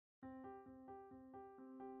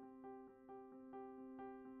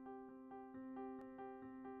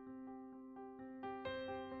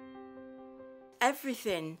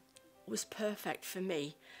everything was perfect for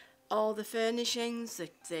me. All the furnishings,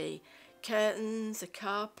 the curtains, the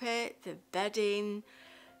carpet, the bedding,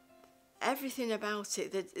 everything about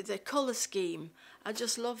it, the colour scheme. I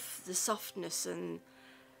just love the softness and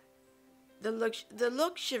the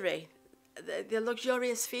luxury, the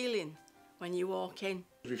luxurious feeling when you walk in.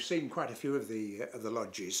 We've seen quite a few of the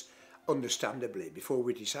lodges, understandably, before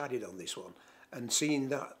we decided on this one, and seeing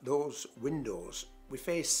that those windows, we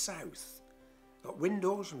face south. Got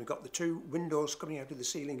windows, and we've got the 2 windows coming out of the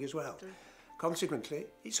ceiling as well. Consequently,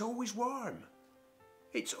 it's always warm.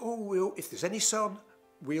 It's all, if there's any sun,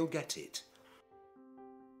 we'll get it.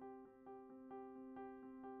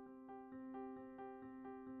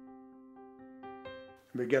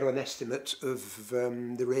 We get an estimate of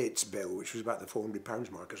the rates bill, which was about the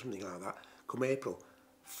 £400 mark or something like that, come April.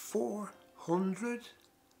 400?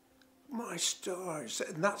 My stars,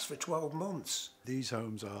 and that's for 12 months. These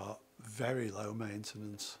homes are very low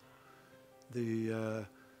maintenance. The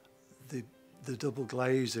double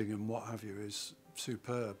glazing and what have you is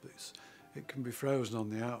superb. It can be frozen on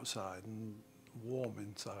the outside and warm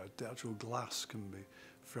inside. The actual glass can be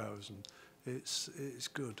frozen. It's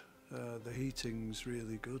good. The heating's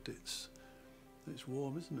really good. It's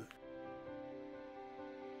warm, isn't it?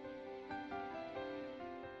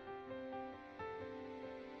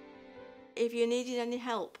 If you needed any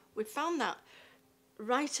help, we found that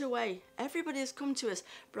right away. Everybody has come to us,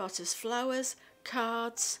 brought us flowers,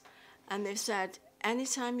 cards, and they've said,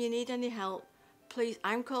 anytime you need any help, please,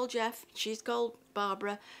 I'm called Jeff, she's called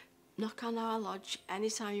Barbara, knock on our lodge.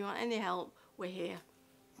 Anytime you want any help, we're here.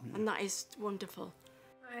 Yeah. And that is wonderful.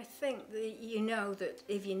 I think that you know that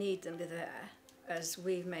if you need them, they're there, as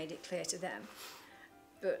we've made it clear to them.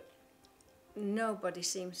 But nobody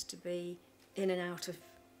seems to be in and out of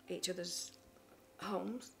each other's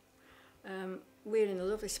homes. We're in a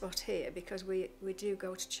lovely spot here because we do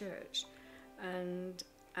go to church, and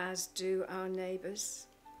as do our neighbours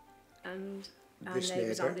and our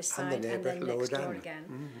neighbours on this side and then next door again.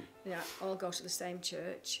 Mm-hmm. Yeah, all go to the same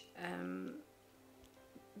church.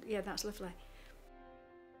 Yeah, that's lovely.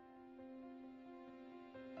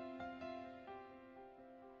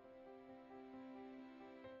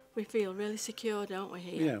 We feel really secure, don't we,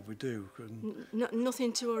 here? Yeah, we do.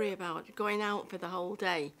 Nothing to worry about, going out for the whole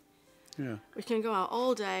day. Yeah. We can go out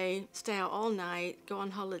all day, stay out all night, go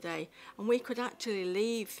on holiday, and we could actually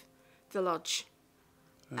leave the lodge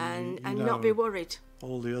and not be worried.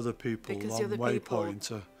 All the other people because on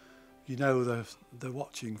Waypoint are, you know, they're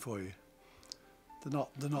watching for you. They're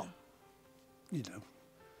not, you know,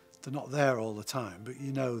 they're not there all the time, but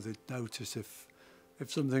you know they'd notice if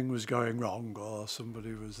something was going wrong or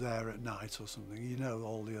somebody was there at night or something, you know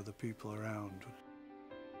all the other people around.